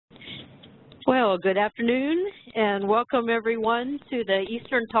Well, good afternoon and welcome everyone to the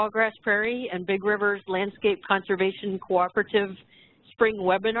Eastern Tallgrass Prairie and Big Rivers Landscape Conservation Cooperative Spring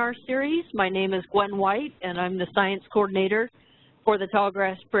Webinar Series. My name is Gwen White and I'm the Science Coordinator for the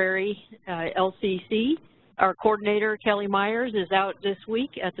Tallgrass Prairie LCC. Our coordinator, Kelly Myers, is out this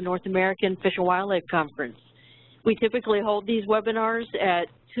week at the North American Fish and Wildlife Conference. We typically hold these webinars at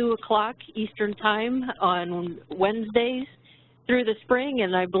 2 o'clock Eastern Time on Wednesdays through the spring,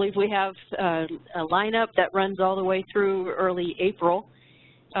 and I believe we have a lineup that runs all the way through early April.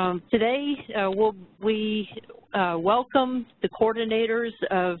 Today, we welcome the coordinators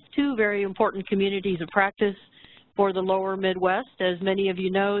of two very important communities of practice for the lower Midwest. As many of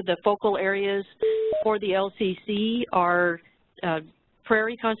you know, the focal areas for the LCC are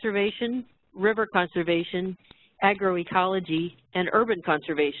prairie conservation, river conservation, agroecology, and urban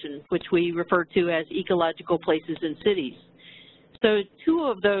conservation, which we refer to as ecological places in cities. So two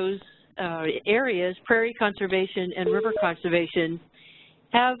of those areas, prairie conservation and river conservation,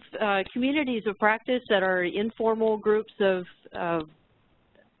 have communities of practice that are informal groups of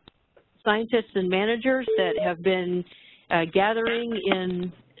scientists and managers that have been gathering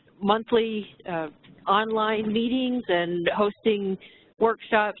in monthly online meetings and hosting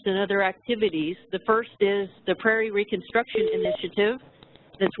workshops and other activities. The first is the Prairie Reconstruction Initiative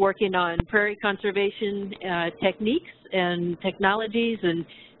that's working on prairie conservation techniques and technologies and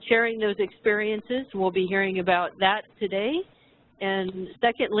sharing those experiences. We'll be hearing about that today. And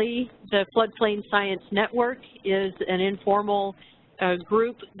secondly, the Floodplain Science Network is an informal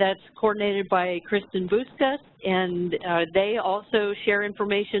group that's coordinated by Kristen Bouska, and they also share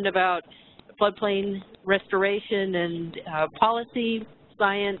information about floodplain restoration and policy,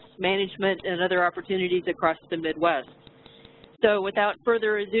 science, management, and other opportunities across the Midwest. So without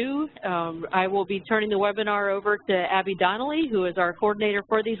further ado, I will be turning the webinar over to Abby Donnelly, who is our coordinator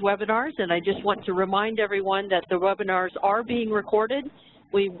for these webinars, and I just want to remind everyone that the webinars are being recorded.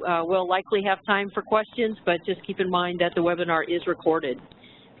 We will likely have time for questions, but just keep in mind that the webinar is recorded.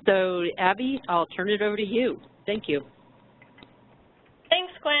 So Abby, I'll turn it over to you. Thank you.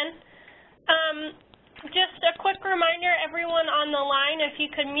 Thanks, Gwen. Just a quick reminder, everyone on the line, if you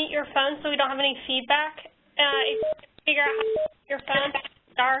could mute your phone so we don't have any feedback. Figure out how to use your phone,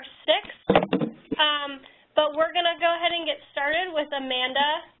 *6. But we're going to go ahead and get started with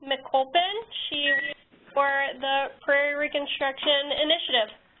Amanda McColpin. She for the Prairie Reconstruction Initiative.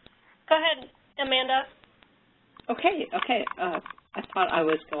 Go ahead, Amanda. Okay. I thought I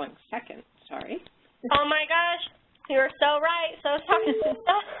was going second. Sorry. Oh my gosh, you were so right. So sorry.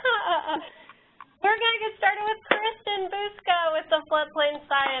 We're going to get started with Kristen Bouska with the Floodplain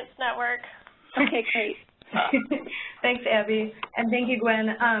Science Network. Okay, great. Thanks, Abby, and thank you,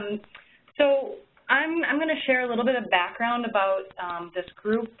 Gwen. So I'm going to share a little bit of background about this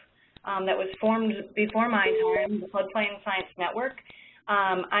group that was formed before my time, the Floodplain Science Network.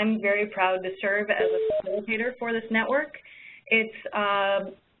 I'm very proud to serve as a facilitator for this network. It's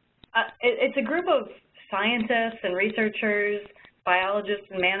a group of scientists and researchers, biologists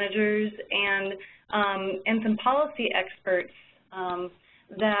and managers, and some policy experts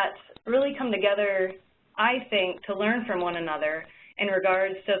that really come together, I think, to learn from one another in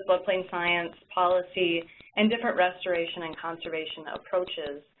regards to floodplain science, policy, and different restoration and conservation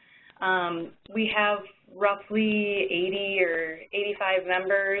approaches. We have roughly 80 or 85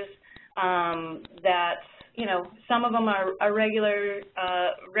 members that, you know, some of them are regular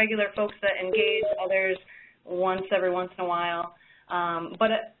folks that engage, others every once in a while.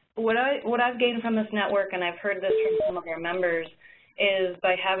 But what I've gained from this network, and I've heard this from some of our members, is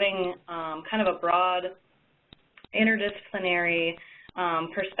by having kind of a broad interdisciplinary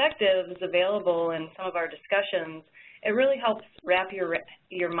perspectives available in some of our discussions, it really helps wrap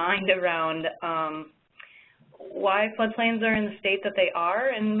your mind around why floodplains are in the state that they are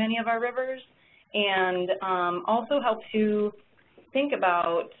in many of our rivers, and also helps you think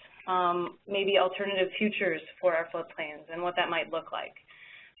about maybe alternative futures for our floodplains and what that might look like.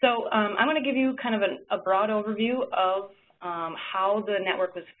 So I'm going to give you kind of a broad overview of how the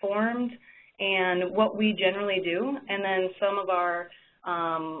network was formed and what we generally do, and then some of our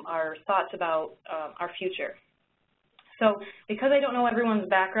thoughts about our future. So because I don't know everyone's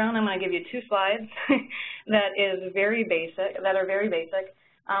background, I'm going to give you 2 slides that are very basic.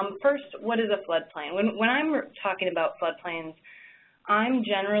 First, what is a floodplain? When I'm talking about floodplains, I'm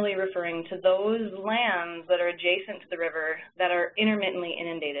generally referring to those lands that are adjacent to the river that are intermittently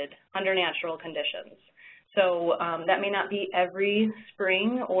inundated under natural conditions. So that may not be every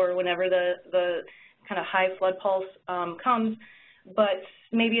spring or whenever the kind of high flood pulse comes, but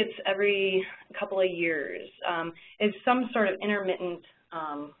maybe it's every couple of years. It's some sort of intermittent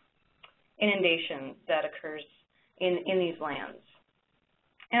inundation that occurs in these lands.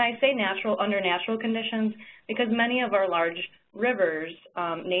 And I say under natural conditions because many of our large rivers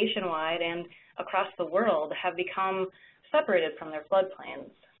nationwide and across the world have become separated from their floodplains.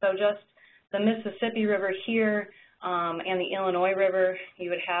 So just the Mississippi River here and the Illinois River, you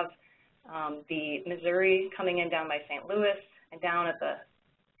would have the Missouri coming in down by St. Louis, and down at the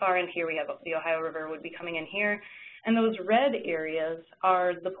far end here we have the Ohio River would be coming in here. And those red areas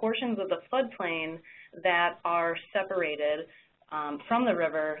are the portions of the floodplain that are separated from the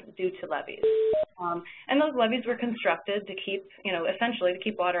river due to levees. And those levees were constructed to keep, essentially to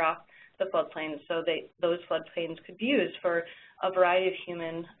keep water off the floodplains so those floodplains could be used for a variety of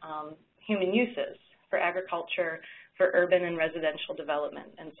human uses, for agriculture, for urban and residential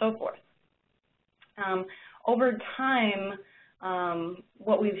development, and so forth. Over time,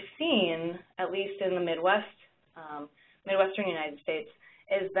 what we've seen, at least in the Midwestern United States,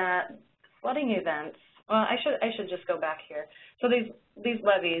 is that flooding events, well, I should just go back here. So these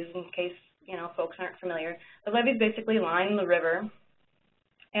levees, in case folks aren't familiar, the levees basically line the river,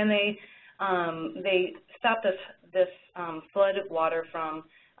 and they stop this flood water from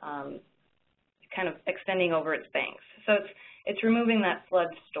kind of extending over its banks. So it's removing that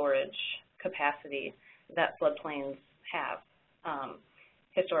flood storage capacity that floodplains have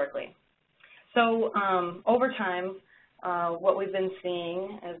historically. So over time, what we've been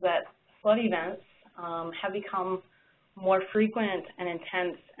seeing is that flood events have become more frequent and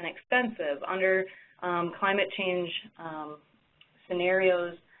intense and expensive. Under climate change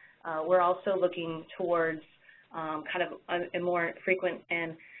scenarios, we're also looking towards kind of a more frequent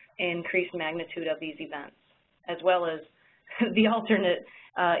and increased magnitude of these events, as well as the alternate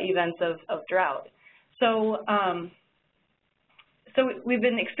events of drought. So, so we've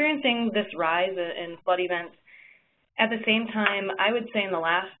been experiencing this rise in flood events. At the same time, I would say in the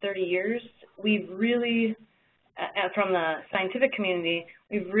last 30 years, we've really, from the scientific community,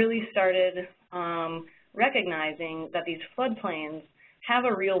 we've really started recognizing that these floodplains have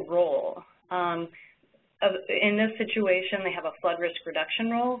a real role. In this situation, they have a flood risk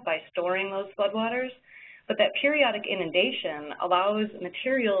reduction role by storing those floodwaters, but that periodic inundation allows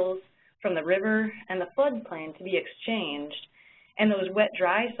materials from the river and the floodplain to be exchanged, and those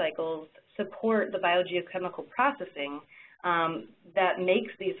wet-dry cycles support the biogeochemical processing that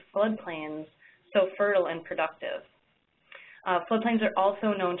makes these floodplains so fertile and productive. Floodplains are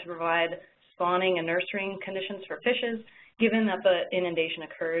also known to provide spawning and nurturing conditions for fishes, given that the inundation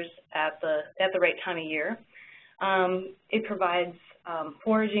occurs at the right time of year. It provides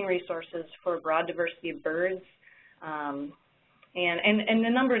foraging resources for a broad diversity of birds and a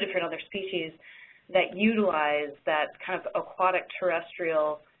number of different other species that utilize that kind of aquatic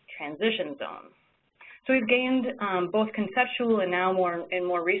terrestrial transition zone. So we've gained both conceptual and now in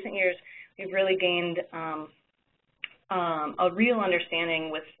more recent years, we've really gained a real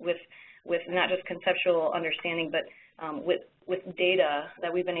understanding with not just conceptual understanding, but with data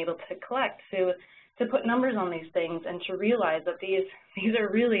that we've been able to collect to put numbers on these things and to realize that these are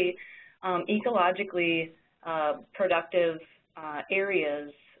really ecologically productive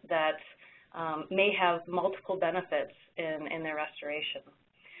areas that may have multiple benefits in their restoration.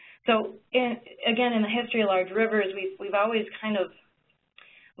 So again, in the history of large rivers, we've always kind of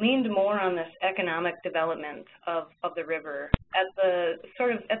leaned more on this economic development of the river at the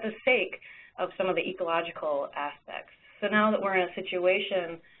sake of some of the ecological aspects. So now that we're in a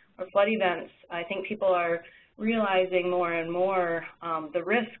situation where flood events, I think people are realizing more and more the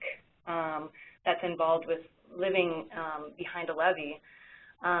risk that's involved with living behind a levee.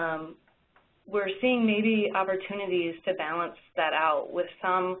 We're seeing maybe opportunities to balance that out with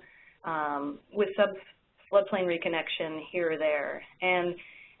some floodplain reconnection here or there. And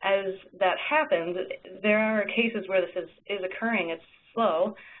as that happens, there are cases where this is occurring. It's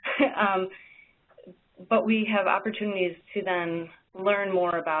slow, but we have opportunities to then learn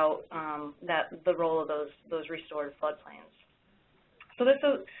more about the role of those restored floodplains. So this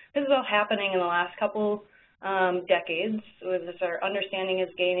is all happening in the last couple decades. As our understanding is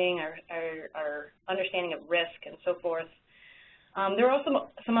gaining, our understanding of risk and so forth. There are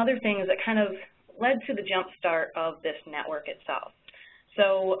also some other things that kind of led to the jump start of this network itself.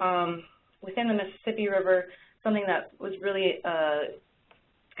 So within the Mississippi River, something that was really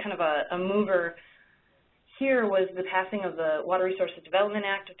kind of a mover here was the passing of the Water Resources Development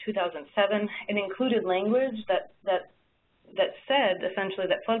Act of 2007. It included language that said essentially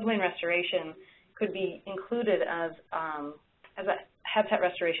that floodplain restoration could be included as a habitat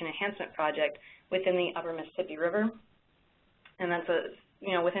restoration enhancement project within the upper Mississippi River, and that's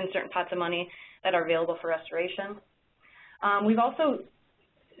within certain pots of money that are available for restoration. We've also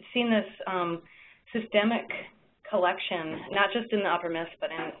seen this systemic collection, not just in the Upper Miss,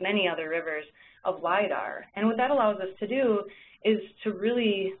 but in many other rivers, of LIDAR. And what that allows us to do is to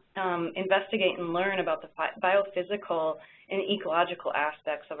really investigate and learn about the biophysical and ecological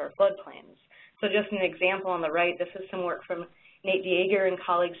aspects of our floodplains. So just an example on the right, this is some work from Nate Dieger and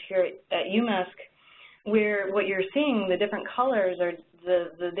colleagues here at UMass, where what you're seeing, the different colors are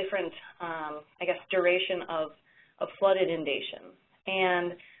the different, I guess, duration of flood inundation.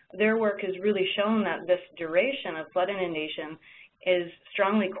 And their work has really shown that this duration of flood inundation is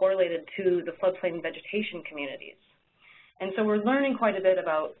strongly correlated to the floodplain vegetation communities. And so we're learning quite a bit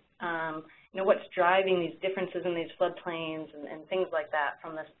about what's driving these differences in these floodplains and things like that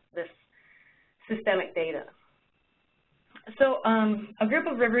from this systemic data. So a group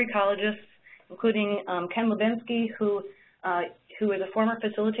of river ecologists, including Ken Lubinsky, who is a former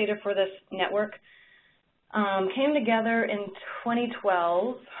facilitator for this network, came together in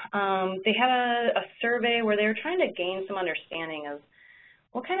 2012. They had a survey where they were trying to gain some understanding of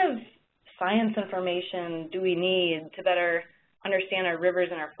what kind of science information do we need to better understand our rivers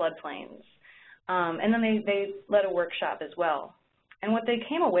and our floodplains. And then they led a workshop as well. And what they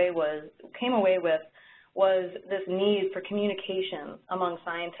came away with was this need for communication among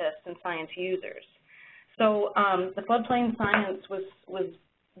scientists and science users. So the floodplain science was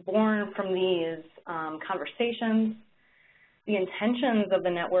born from these conversations. The intentions of the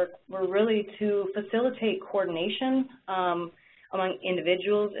network were really to facilitate coordination among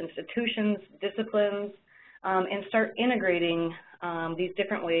individuals, institutions, disciplines, and start integrating these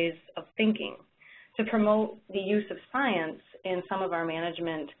different ways of thinking to promote the use of science in some of our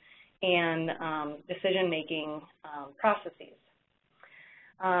management and decision-making processes.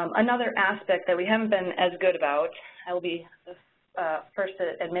 Another aspect that we haven't been as good about, I will be the first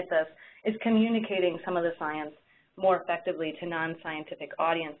to admit this, is communicating some of the science more effectively to non-scientific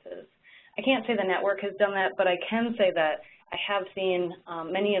audiences. I can't say the network has done that, but I can say that I have seen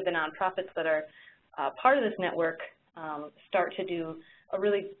many of the nonprofits that are part of this network start to do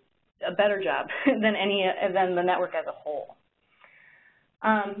a better job than the network as a whole.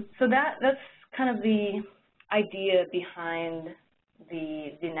 So that's kind of the idea behind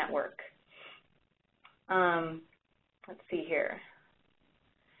the network. Let's see here.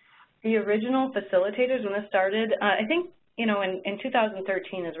 The original facilitators, when this started, I think, in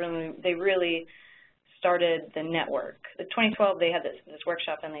 2013 is when they really started the network. In 2012, they had this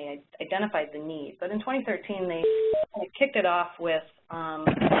workshop and they identified the need. But in 2013, they kicked it off with a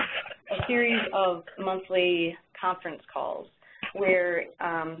series of monthly conference calls where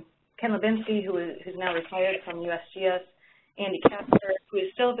Ken Lubinsky, who's now retired from USGS, Andy Casper, who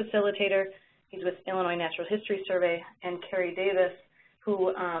is still a facilitator, he's with Illinois Natural History Survey, and Carrie Davis, who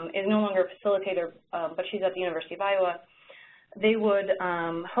is no longer a facilitator, but she's at the University of Iowa. They would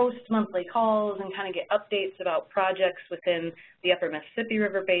host monthly calls and kind of get updates about projects within the Upper Mississippi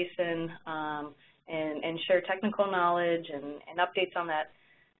River Basin and share technical knowledge and updates on that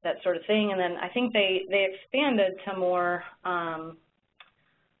sort of thing. And then I think they expanded to more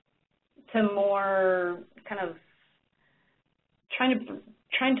kind of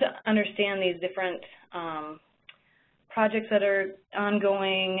trying to understand these different projects that are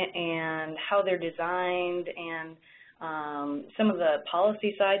ongoing and how they're designed and some of the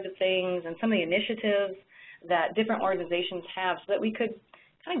policy sides of things and some of the initiatives that different organizations have so that we could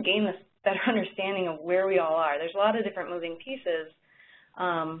kind of gain this better understanding of where we all are. There's a lot of different moving pieces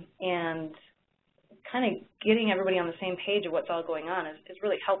and kind of getting everybody on the same page of what's all going on is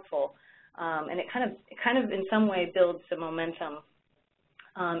really helpful. And it kind of in some way builds some momentum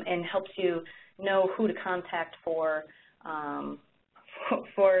and helps you know who to contact for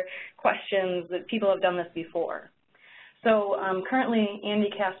questions that people have done this before. So currently, Andy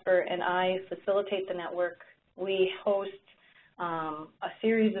Casper and I facilitate the network. We host a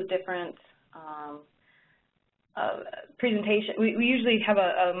series of different presentations. We usually have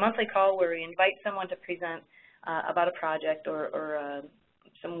a monthly call where we invite someone to present about a project or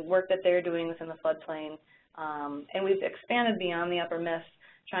some work that they're doing within the floodplain. And we've expanded beyond the Upper Miss,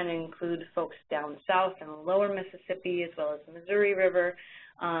 trying to include folks down south in the lower Mississippi as well as the Missouri River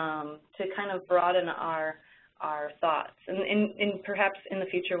to kind of broaden our thoughts. And perhaps in the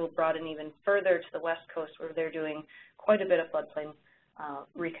future we'll broaden even further to the West Coast where they're doing quite a bit of floodplain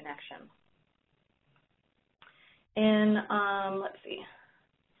reconnection. And let's see.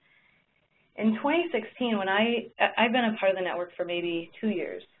 In 2016, when I've been a part of the network for maybe 2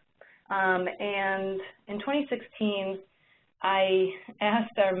 years, and in 2016, I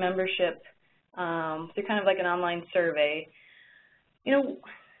asked our membership through kind of like an online survey,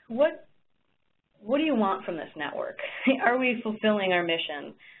 what do you want from this network? Are we fulfilling our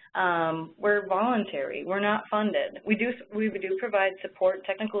mission? We're voluntary. We're not funded. We do provide support,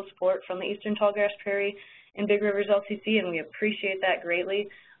 technical support from the Eastern Tallgrass Prairie and Big Rivers LCC, and we appreciate that greatly.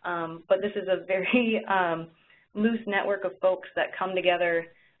 But this is a very loose network of folks that come together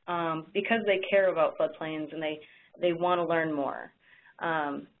because they care about floodplains and they want to learn more.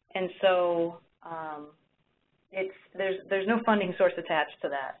 And so there's no funding source attached to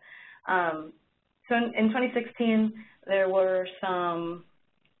that. So in 2016, there were some,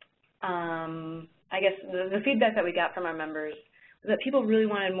 I guess the feedback that we got from our members was that people really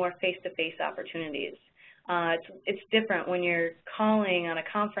wanted more face-to-face opportunities. It's different when you're calling on a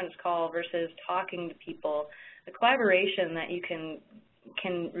conference call versus talking to people. The collaboration that you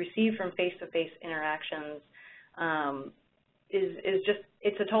can receive from face-to-face interactions is just,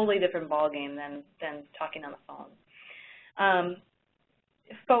 it's a totally different ballgame than talking on the phone.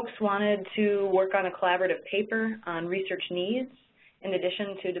 Folks wanted to work on a collaborative paper on research needs, in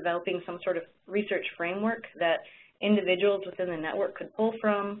addition to developing some sort of research framework that individuals within the network could pull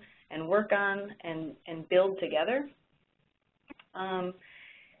from and work on and build together.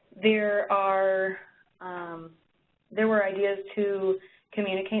 There were ideas to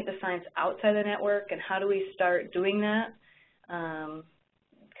communicate the science outside the network, and how do we start doing that, kind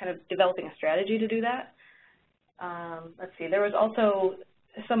of developing a strategy to do that. Let's see, there was also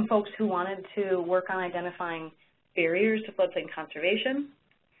some folks who wanted to work on identifying barriers to floodplain conservation.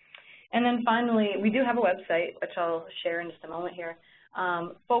 And then finally, we do have a website, which I'll share in just a moment here.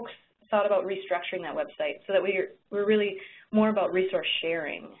 Folks thought about restructuring that website so that we're really more about resource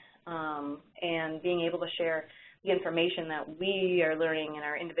sharing and being able to share the information that we are learning in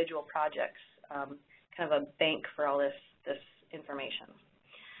our individual projects, kind of a bank for all this information.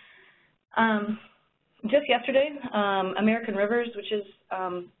 Just yesterday, American Rivers, which is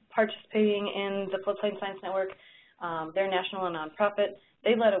participating in the Floodplain Science Network, they're national and nonprofit.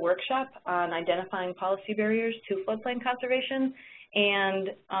 They led a workshop on identifying policy barriers to floodplain conservation, and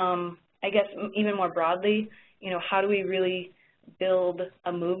I guess even more broadly, you know, how do we really build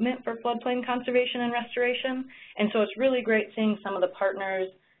a movement for floodplain conservation and restoration? And so it's really great seeing some of the partners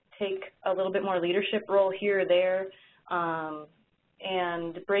take a little bit more leadership role here or there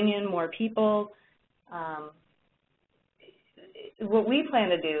and bring in more people. What we plan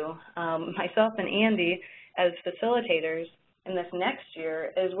to do, myself and Andy, as facilitators in this next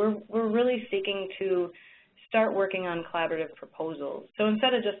year, is we're really seeking to start working on collaborative proposals. So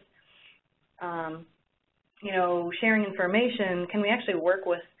instead of just, you know, sharing information, can we actually work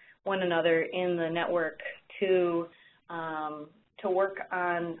with one another in the network to work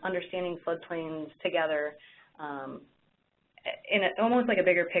on understanding floodplains together in almost like a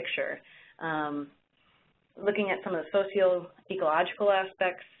bigger picture, looking at some of the socio-ecological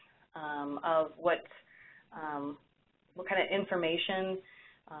aspects of what kind of information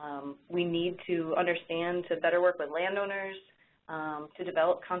we need to understand to better work with landowners, to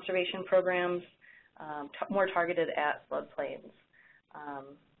develop conservation programs more targeted at floodplains.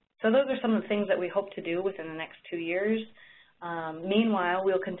 So those are some of the things that we hope to do within the next 2 years. Meanwhile,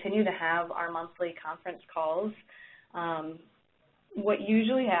 we'll continue to have our monthly conference calls. What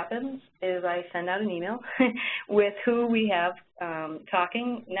usually happens is I send out an email with who we have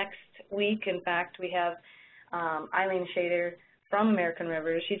talking. Next week, in fact, we have Eileen Shader from American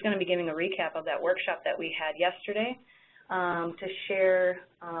Rivers. She's going to be giving a recap of that workshop that we had yesterday to share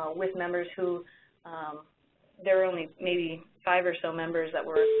with members who, there were only maybe 5 or so members that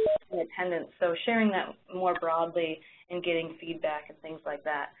were in attendance, so sharing that more broadly and getting feedback and things like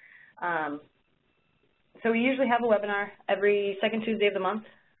that. So we usually have a webinar every second Tuesday of the month,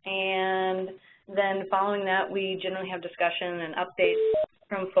 and then following that, we generally have discussion and updates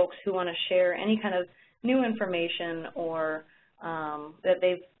from folks who want to share any kind of new information or that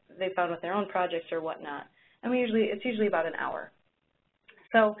they've found with their own projects or whatnot. And it's usually about an hour.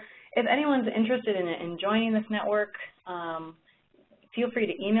 So if anyone's interested in joining this network, feel free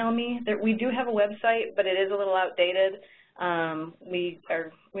to email me. We do have a website, but it is a little outdated.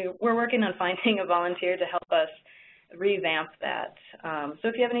 We're working on finding a volunteer to help us revamp that. So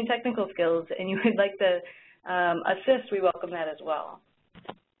if you have any technical skills and you would like to assist, we welcome that as well.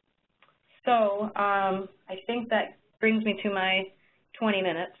 So I think that brings me to my 20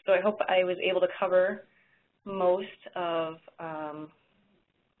 minutes. So I hope I was able to cover most of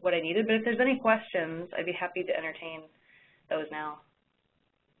what I needed. But if there's any questions, I'd be happy to entertain those now.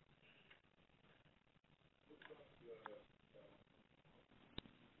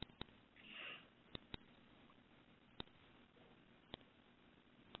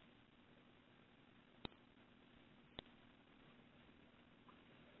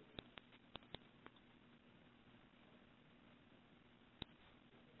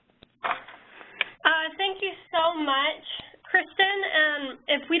 thank you so much, Kristen.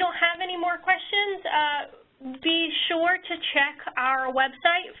 If we don't have any more questions, be sure to check our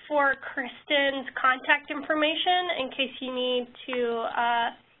website for Kristen's contact information in case you need to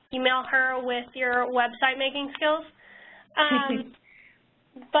email her with your website making skills.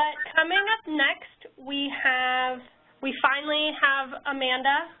 But coming up next, we finally have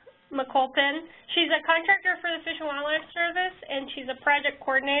Amanda McColpin. She's a contractor for the Fish and Wildlife Service, and she's a project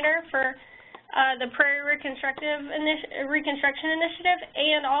coordinator for the Prairie Reconstruction Initiative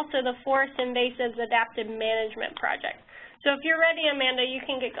and also the Forest Invasives Adaptive Management Project. So if you're ready, Amanda, you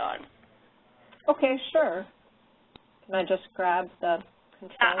can get going. Okay, sure. Can I just grab the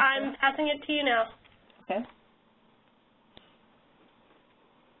controls? I'm passing it to you now. Okay.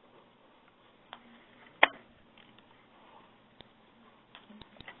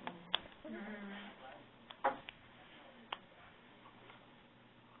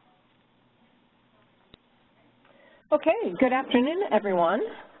 Okay, good afternoon, everyone.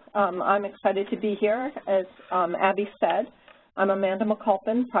 I'm excited to be here. As Abby said, I'm Amanda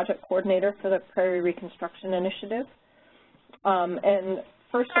McColpin, Project Coordinator for the Prairie Reconstruction Initiative. And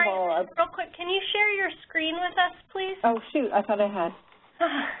first of all... real quick, can you share your screen with us, please? Oh, shoot, I thought I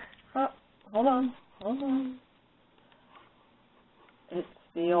had. Hold on. It's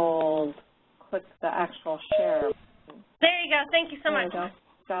the old click the actual share. There you go. Thank you so much. There we go.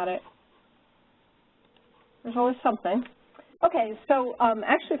 Got it. There's always something. Okay, so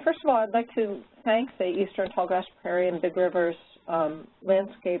actually, first of all, I'd like to thank the Eastern Tallgrass Prairie and Big Rivers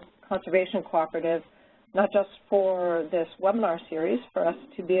Landscape Conservation Cooperative, not just for this webinar series, for us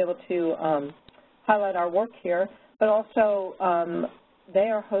to be able to highlight our work here, but also they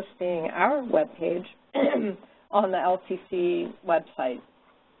are hosting our webpage on the LCC website.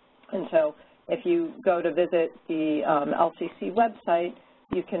 And so if you go to visit the LCC website,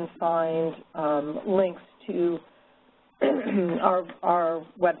 you can find links to our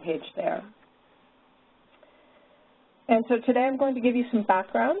webpage there. And so today I'm going to give you some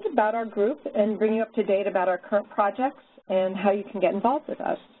background about our group and bring you up to date about our current projects and how you can get involved with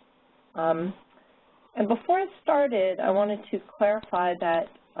us. And before I started, I wanted to clarify that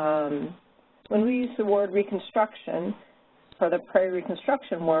when we use the word reconstruction for the prairie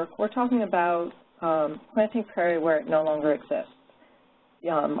reconstruction work, we're talking about planting prairie where it no longer exists.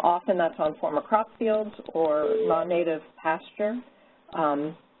 Often that's on former crop fields or non-native pasture.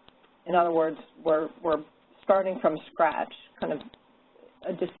 In other words, we're starting from scratch, kind of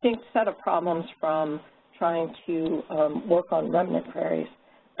a distinct set of problems from trying to work on remnant prairies.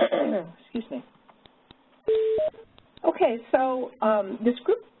 Excuse me. Okay, so this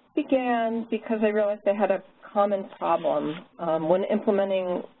group began because they realized they had a common problem when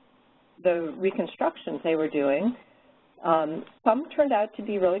implementing the reconstructions they were doing. Some turned out to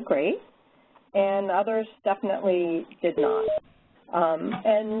be really great, and others definitely did not.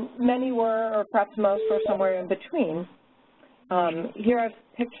 And many were, or perhaps most were somewhere in between. Here I've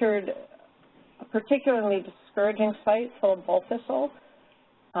pictured a particularly discouraging site full of bull thistle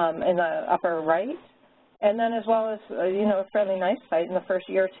in the upper right, and then as well as, a fairly nice site in the first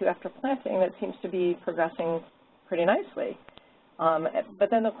year or two after planting that seems to be progressing pretty nicely. But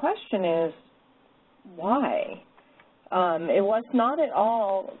then the question is, why? It was not at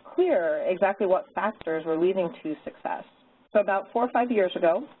all clear exactly what factors were leading to success. So about 4 or 5 years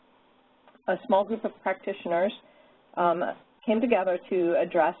ago, a small group of practitioners came together to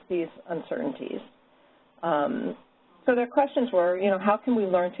address these uncertainties. So their questions were, how can we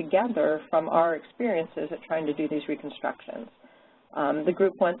learn together from our experiences at trying to do these reconstructions? The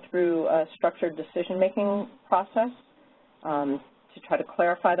group went through a structured decision-making process to try to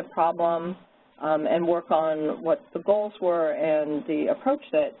clarify the problem and work on what the goals were and the approach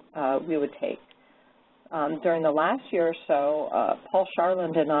that we would take. During the last year or so, Paul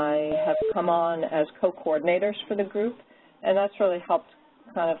Charland and I have come on as co-coordinators for the group, and that's really helped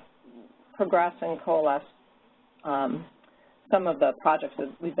kind of progress and coalesce some of the projects that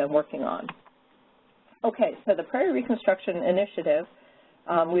we've been working on. Okay, so the Prairie Reconstruction Initiative,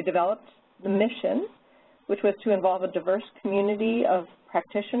 we developed the mission, which was to involve a diverse community of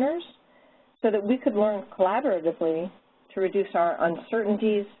practitioners so that we could learn collaboratively to reduce our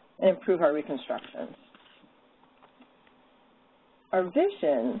uncertainties and improve our reconstructions. Our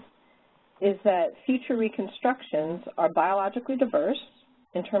vision is that future reconstructions are biologically diverse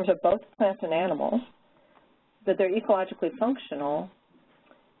in terms of both plants and animals, that they're ecologically functional,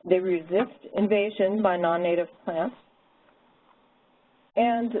 they resist invasion by non-native plants,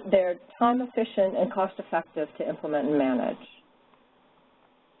 and they're time efficient and cost effective to implement and manage.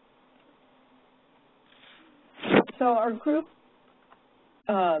 So our group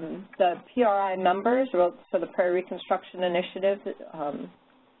the PRI members, so the Prairie Reconstruction Initiative,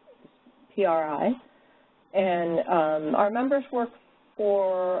 PRI, and our members work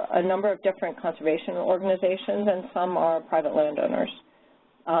for a number of different conservation organizations, and some are private landowners.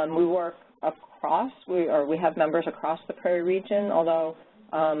 We work across, we have members across the Prairie region, although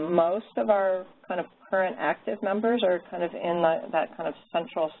most of our kind of current active members are kind of in that kind of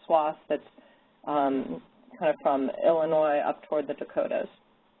central swath that's kind of from Illinois up toward the Dakotas.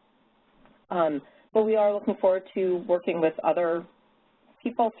 But we are looking forward to working with other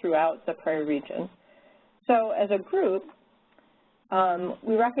people throughout the Prairie region. So as a group,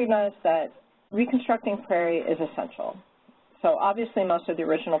 we recognize that reconstructing prairie is essential. So obviously most of the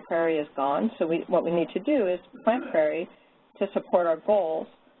original prairie is gone, so what we need to do is plant prairie to support our goals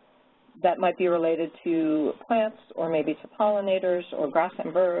that might be related to plants or maybe to pollinators or grass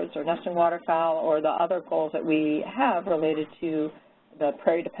and birds or nesting waterfowl or the other goals that we have related to the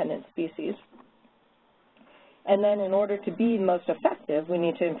prairie-dependent species. And then in order to be most effective, we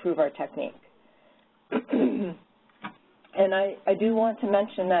need to improve our technique. And I do want to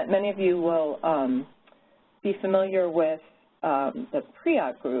mention that many of you will be familiar with the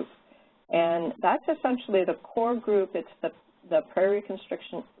PREOC group, and that's essentially the core group. It's the Prairie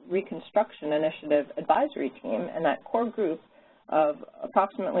Reconstruction Initiative advisory team, and that core group of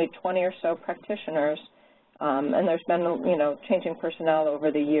approximately 20 or so practitioners, and there's been, you know, changing personnel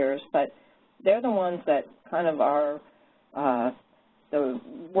over the years, but they're the ones that kind of are the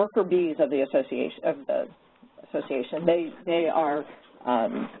worker bees of the association. They are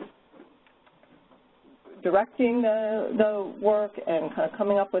directing the work and kind of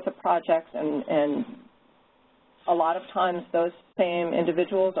coming up with the projects, and a lot of times those same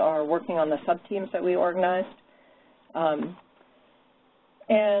individuals are working on the sub-teams that we organized. And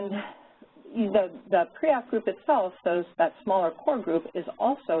the PREOC group itself, that smaller core group, is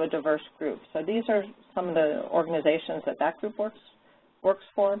also a diverse group. So these are some of the organizations that group works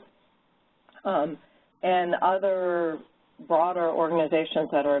for. And other broader organizations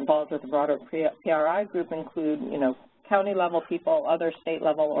that are involved with the broader PRI group include, you know, county-level people, other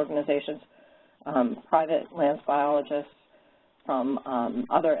state-level organizations, private lands biologists from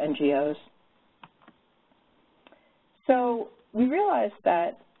other NGOs. So we realized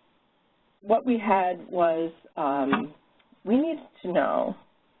that what we had was we needed to know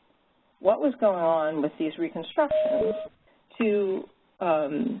what was going on with these reconstructions to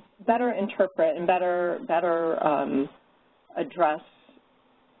better interpret and better address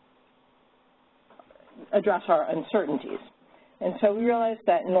our uncertainties. And so we realized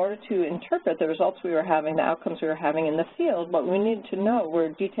that in order to interpret the results we were having, the outcomes we were having in the field, what we needed to know were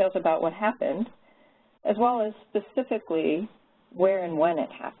details about what happened, as well as specifically where and when it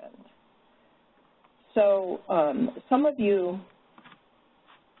happened. So some of you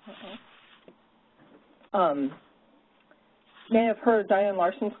may have heard Diane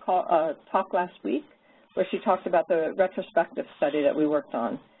Larson's talk last week, where she talked about the retrospective study that we worked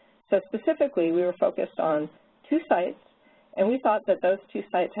on. So specifically, we were focused on 2 sites, and we thought that those 2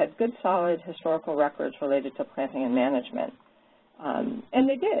 sites had good, solid historical records related to planting and management. And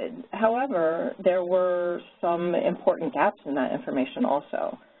they did. However, there were some important gaps in that information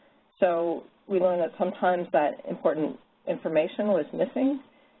also. So we learned that sometimes that important information was missing,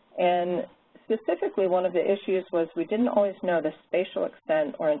 and specifically one of the issues was we didn't always know the spatial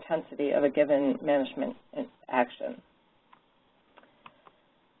extent or intensity of a given management action.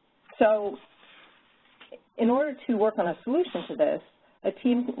 So in order to work on a solution to this, a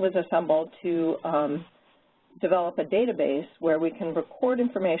team was assembled to develop a database where we can record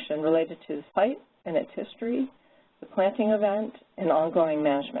information related to the site and its history, the planting event, and ongoing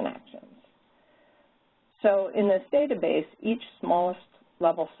management actions. So in this database, each smallest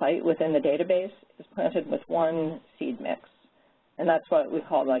level site within the database is planted with 1 seed mix, and that's what we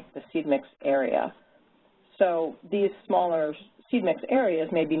call like the seed mix area. So these smaller seed mix areas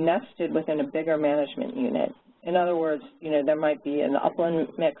may be nested within a bigger management unit. In other words, you know, there might be an upland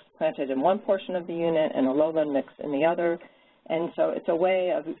mix planted in one portion of the unit and a lowland mix in the other, and so it's a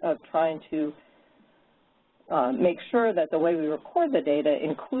way of trying to make sure that the way we record the data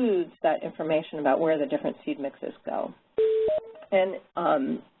includes that information about where the different seed mixes go.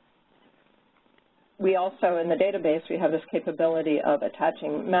 And we also, in the database, we have this capability of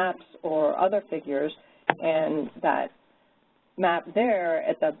attaching maps or other figures, and that map there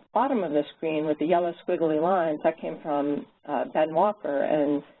at the bottom of the screen with the yellow squiggly lines, that came from Ben Walker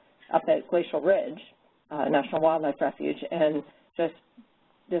and up at Glacial Ridge National Wildlife Refuge. And just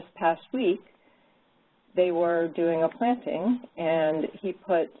this past week, they were doing a planting, and he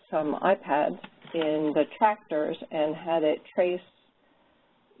put some iPads in the tractors and had it trace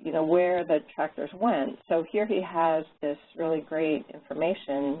where the tractors went. So here he has this really great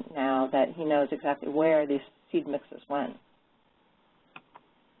information now that he knows exactly where these seed mixes went.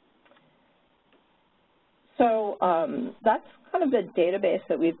 So that's kind of the database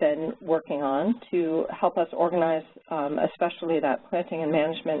that we've been working on to help us organize especially that planting and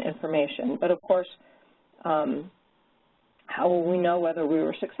management information. But of course, how will we know whether we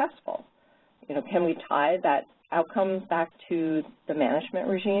were successful? Can we tie that outcome back to the management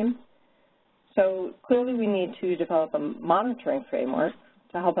regime? So clearly we need to develop a monitoring framework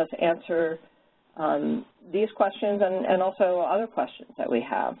to help us answer these questions and also other questions that we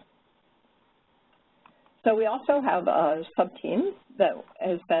have. So we also have a sub-team that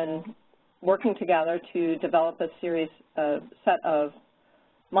has been working together to develop a set of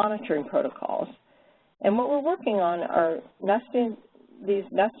monitoring protocols. And what we're working on are these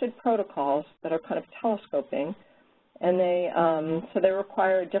nested protocols that are kind of telescoping, and so they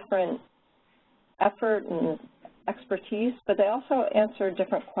require different effort and expertise, but they also answer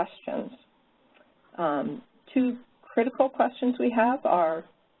different questions. Two critical questions we have are,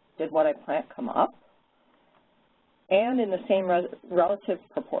 did what I plant come up? And in the same relative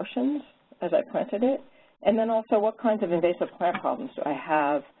proportions as I planted it? And then also, what kinds of invasive plant problems do I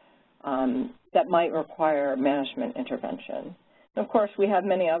have that might require management intervention? And of course, we have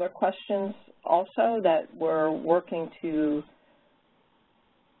many other questions also that we're working to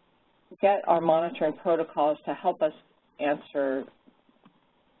get our monitoring protocols to help us answer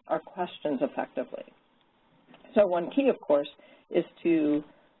our questions effectively. So one key, of course, is to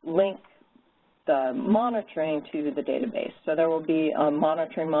link the monitoring to the database. So there will be a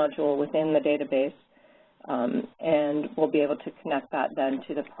monitoring module within the database, and we'll be able to connect that then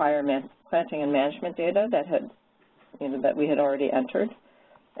to the prior planting and management data that we had already entered.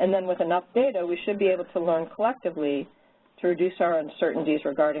 And then with enough data, we should be able to learn collectively to reduce our uncertainties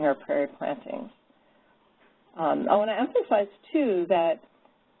regarding our prairie plantings. I want to emphasize, too, that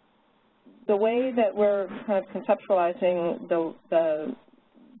the way that we're kind of conceptualizing the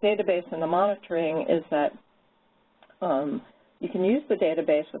database and the monitoring is that you can use the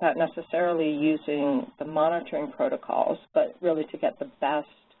database without necessarily using the monitoring protocols, but really to get the best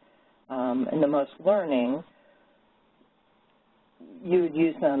and the most learning, you would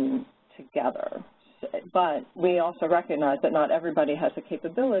use them together. But we also recognize that not everybody has the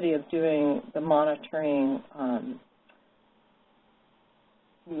capability of doing the monitoring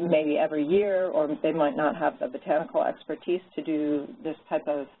maybe every year, or they might not have the botanical expertise to do this type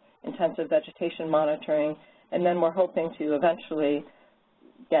of intensive vegetation monitoring. And then we're hoping to eventually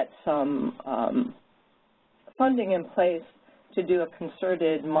get some funding in place to do a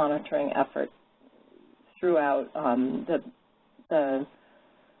concerted monitoring effort throughout the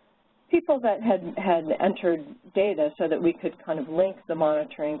people that had entered data, so that we could kind of link the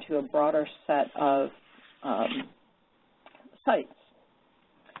monitoring to a broader set of sites.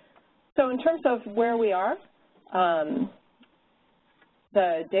 So in terms of where we are,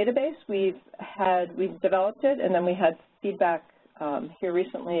 the database, we've developed it, and then we had feedback here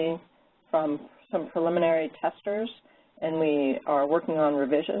recently from some preliminary testers, and we are working on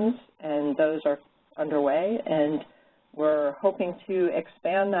revisions, and those are underway, and we're hoping to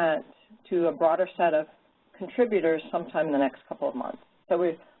expand that to a broader set of contributors sometime in the next couple of months. So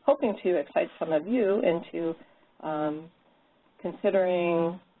we're hoping to excite some of you into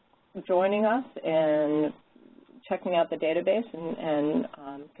considering joining us and checking out the database and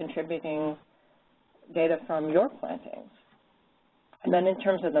contributing data from your plantings. And then in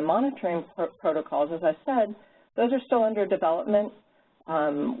terms of the monitoring protocols, as I said, those are still under development.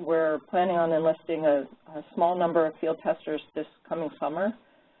 We're planning on enlisting a small number of field testers this coming summer,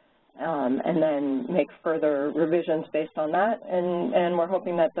 and then make further revisions based on that. And we're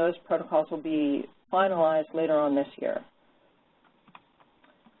hoping that those protocols will be finalized later on this year.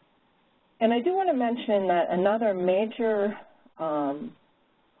 And I do want to mention that another major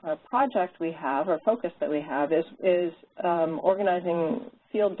project we have, or focus that we have, is organizing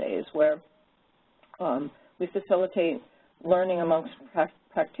field days where we facilitate learning amongst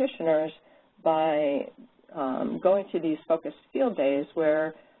practitioners by going to these focused field days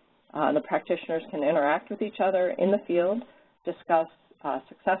where the practitioners can interact with each other in the field, discuss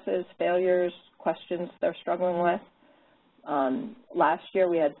successes, failures, questions they're struggling with. Last year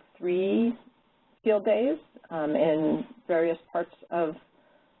we had 3 field days in various parts of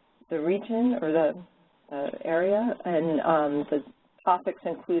the region or the area, and the topics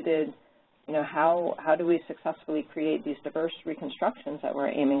included, how do we successfully create these diverse reconstructions that we're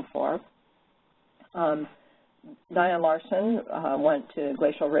aiming for. Diane Larson went to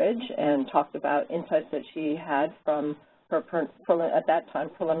Glacial Ridge and talked about insights that she had from at that time,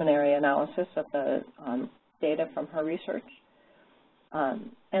 preliminary analysis of the data from her research.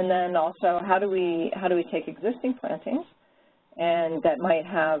 And then also, how do we take existing plantings and that might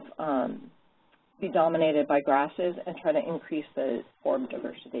have be dominated by grasses and try to increase the form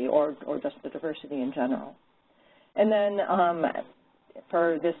diversity or just the diversity in general. And then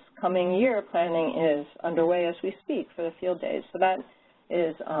for this coming year, planning is underway as we speak for the field days. So that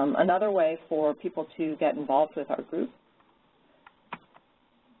is another way for people to get involved with our group.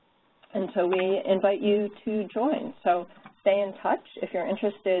 And so we invite you to join. So stay in touch if you're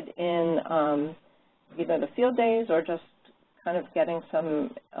interested in either the field days or just kind of getting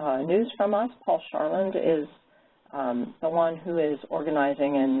some news from us. Paul Charland is the one who is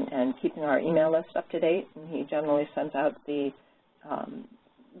organizing and keeping our email list up to date, and he generally sends out the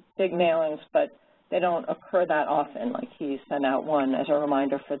big mailings, but they don't occur that often. Like he sent out one as a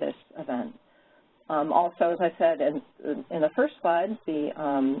reminder for this event. Also, as I said in the first slide, the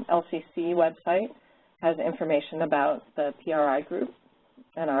LCC website has information about the PRI group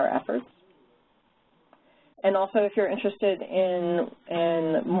and our efforts. And also, if you're interested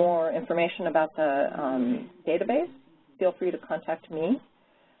in more information about the database, feel free to contact me.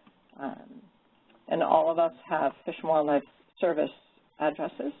 And all of us have Fish and Wildlife Service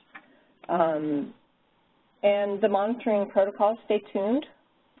addresses. And the monitoring protocols, stay tuned.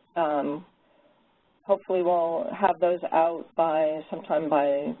 Hopefully we'll have those out sometime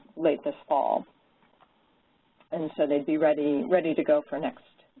by late this fall. And so they'd be ready to go for next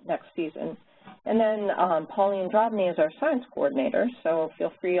season. And then Pauline Drobny is our science coordinator, so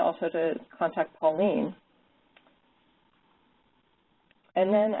feel free also to contact Pauline.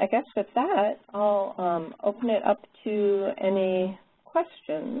 And then I guess with that, I'll open it up to any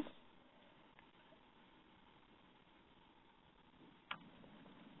questions.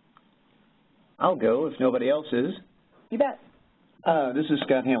 I'll go if nobody else is. You bet. This is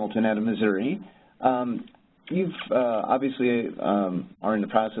Scott Hamilton out of Missouri. You've obviously are in the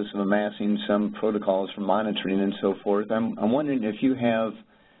process of amassing some protocols for monitoring and so forth. I'm wondering if you have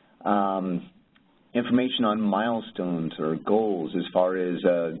information on milestones or goals as far as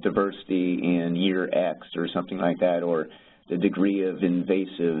diversity in year X or something like that, or the degree of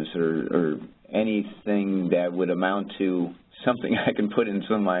invasives or anything that would amount to something I can put in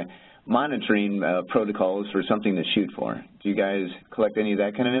some of my monitoring protocols for something to shoot for. Do you guys collect any of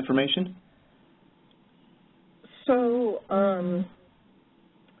that kind of information? So, I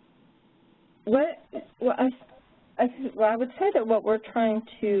would say that what we're trying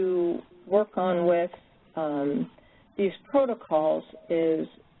to work on with these protocols is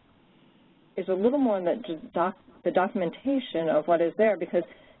a little more than the documentation of what is there, because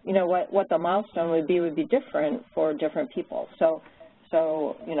you know what the milestone would be different for different people. So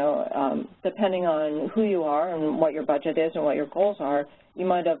you know, depending on who you are and what your budget is and what your goals are, you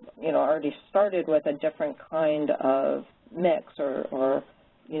might have, you know, already started with a different kind of mix, or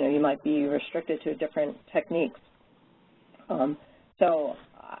you know, you might be restricted to different techniques. So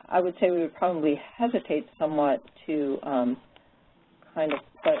I would say we would probably hesitate somewhat to kind of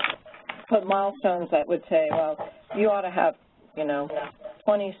put milestones that would say, well, you ought to have, you know,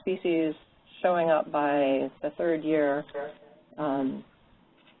 20 species showing up by the third year. And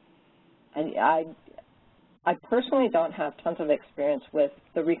I personally don't have tons of experience with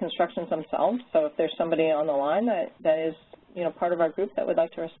the reconstructions themselves, so if there's somebody on the line that is, you know, part of our group that would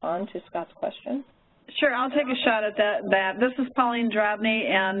like to respond to Scott's question. Sure, I'll take a shot at that. This is Pauline Drobny,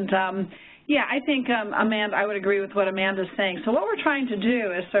 and yeah, I think, Amanda, I would agree with what Amanda's saying. So what we're trying to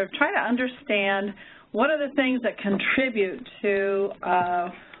do is sort of try to understand what are the things that contribute to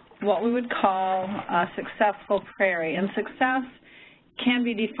what we would call a successful prairie. And success can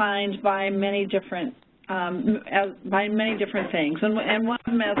be defined by many different things. And one of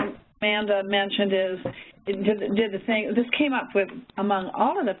them, as Amanda mentioned, is did the thing. This came up with among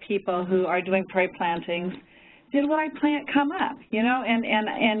all of the people who are doing prairie plantings. Did what I plant come up? You know,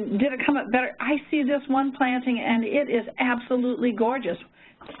 and did it come up better? I see this one planting and it is absolutely gorgeous.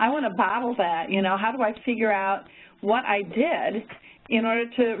 I want to bottle that. You know, how do I figure out what I did in order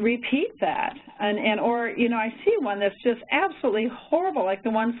to repeat that? Or, you know, I see one that's just absolutely horrible, like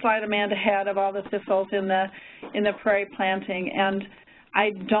the one slide Amanda had of all the thistles in the prairie planting, and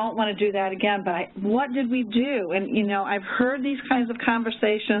I don't want to do that again, but what did we do? And, you know, I've heard these kinds of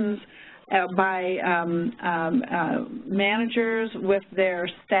conversations by managers with their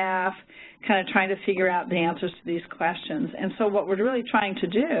staff, kind of trying to figure out the answers to these questions. And so what we're really trying to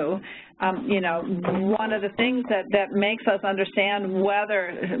do, you know, one of the things that makes us understand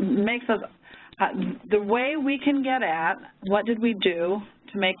the way we can get at what did we do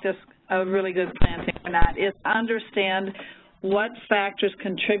to make this a really good planting or not, is understand what factors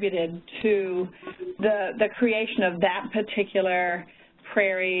contributed to the creation of that particular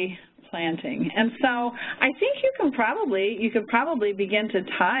prairie planting. And so I think you could probably begin to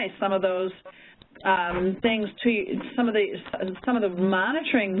tie some of those things to some of the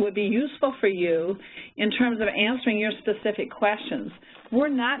monitoring would be useful for you in terms of answering your specific questions. We're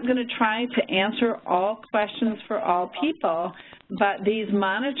not going to try to answer all questions for all people, but these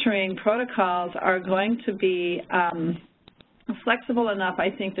monitoring protocols are going to be flexible enough, I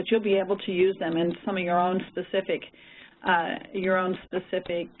think, that you'll be able to use them in some of your own specific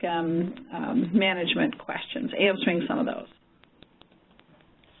management questions, answering some of those.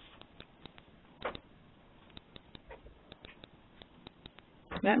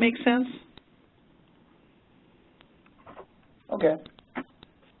 That makes sense? Okay.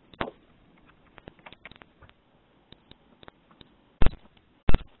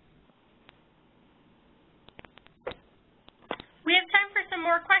 We have time for some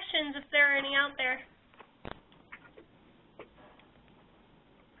more questions if there are any out there.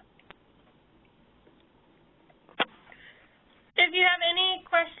 If you have any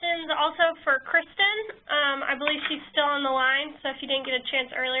questions also for Kristen, I believe she's still on the line, so if you didn't get a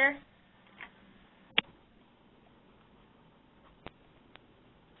chance earlier.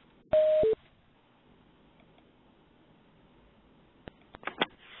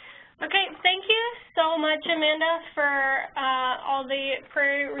 Okay, thank you so much, Amanda, for all the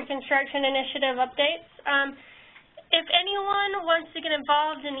Prairie Reconstruction Initiative updates. If anyone wants to get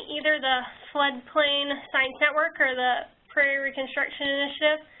involved in either the Floodplain Science Network or the Prairie Reconstruction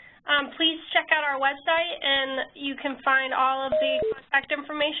Initiative, please check out our website and you can find all of the contact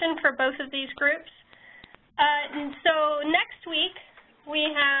information for both of these groups. And so next week we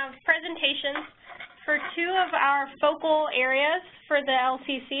have presentations for two of our focal areas for the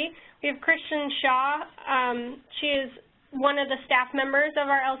LCC. We have Kristen Shaw. She is one of the staff members of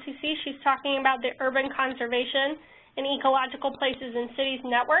our LCC. She's talking about the Urban Conservation and Ecological Places in Cities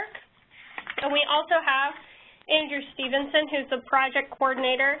Network. And we also have Andrew Stevenson, who's the project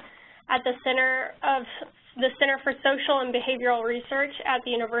coordinator at the Center for Social and Behavioral Research at the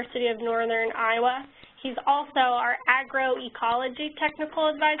University of Northern Iowa. He's also our Agroecology Technical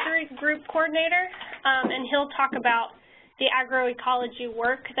Advisory Group coordinator, and he'll talk about the agroecology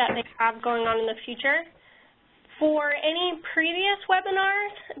work that they have going on in the future. For any previous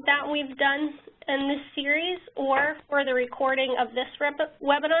webinars that we've done in this series or for the recording of this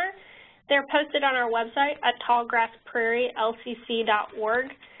webinar, they're posted on our website at tallgrassprairielcc.org.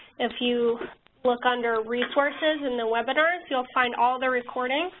 If you look under resources in the webinars, you'll find all the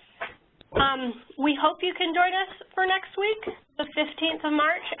recordings. We hope you can join us for next week, the 15th of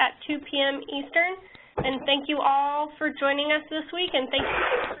March at 2 p.m. Eastern. And thank you all for joining us this week, and thank you to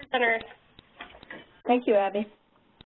the presenters. Thank you, Abby.